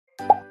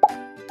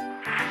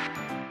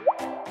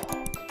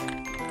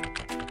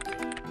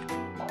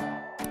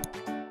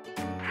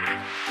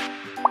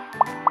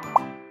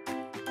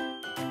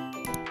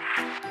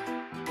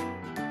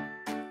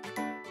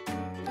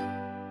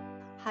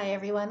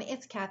everyone,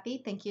 it's Kathy.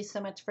 Thank you so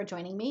much for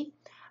joining me.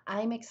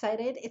 I'm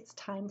excited. It's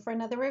time for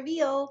another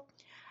reveal.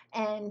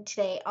 And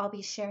today I'll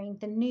be sharing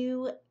the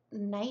new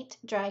Night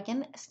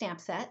Dragon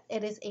stamp set.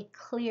 It is a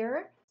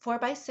clear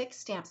 4x6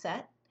 stamp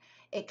set.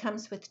 It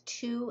comes with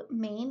 2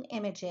 main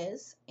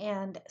images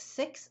and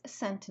 6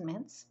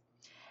 sentiments.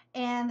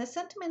 And the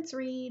sentiments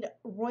read,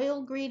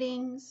 Royal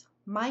Greetings,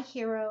 My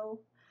Hero,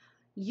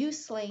 You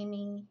Slay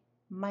Me,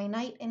 My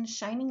Knight in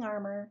Shining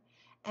Armor,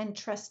 and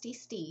Trusty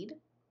Steed.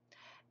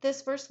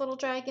 This first little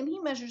dragon, he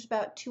measures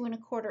about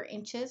 2¼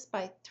 inches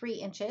by 3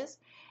 inches,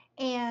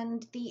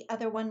 and the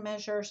other one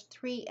measures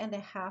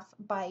 3½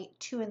 by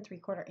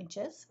 2¾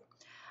 inches.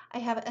 I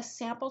have a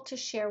sample to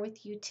share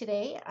with you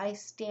today. I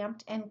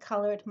stamped and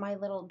colored my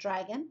little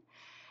dragon,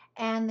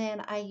 and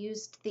then I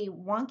used the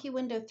Wonky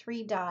Window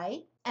 3 die,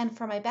 and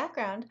for my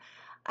background,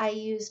 I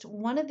used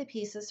one of the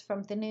pieces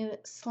from the new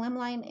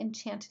Slimline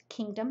Enchanted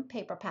Kingdom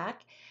paper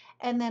pack,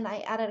 and then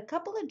I added a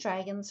couple of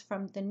dragons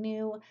from the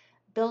new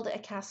Build a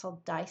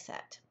Castle die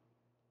set.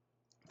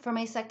 For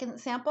my second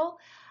sample,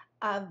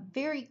 a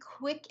very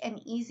quick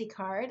and easy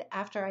card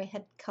after I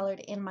had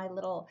colored in my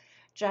little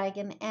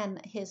dragon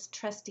and his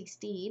trusty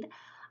steed.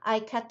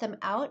 I cut them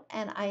out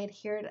and I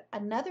adhered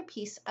another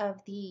piece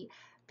of the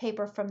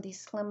paper from the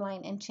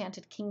Slimline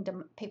Enchanted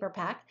Kingdom paper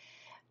pack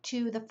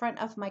to the front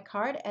of my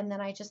card, and then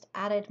I just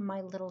added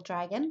my little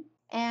dragon.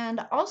 And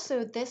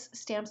also this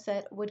stamp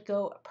set would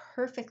go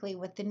perfectly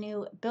with the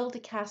new Build a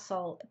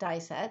Castle die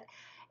set.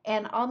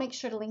 And I'll make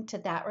sure to link to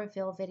that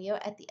reveal video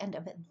at the end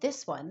of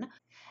this one.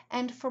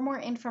 And for more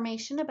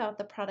information about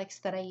the products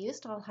that I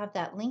used, I'll have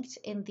that linked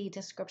in the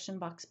description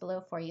box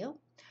below for you.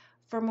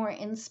 For more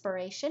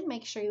inspiration,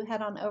 make sure you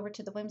head on over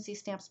to the Whimsy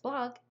Stamps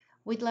blog.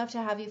 We'd love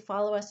to have you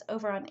follow us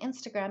over on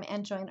Instagram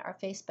and join our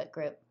Facebook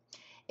group.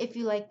 If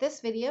you like this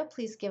video,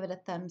 please give it a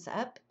thumbs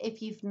up.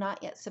 If you've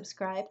not yet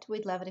subscribed,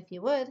 we'd love it if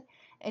you would.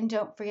 And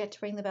don't forget to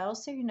ring the bell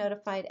so you're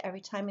notified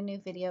every time a new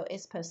video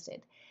is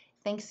posted.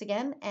 Thanks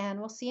again, and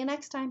we'll see you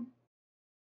next time.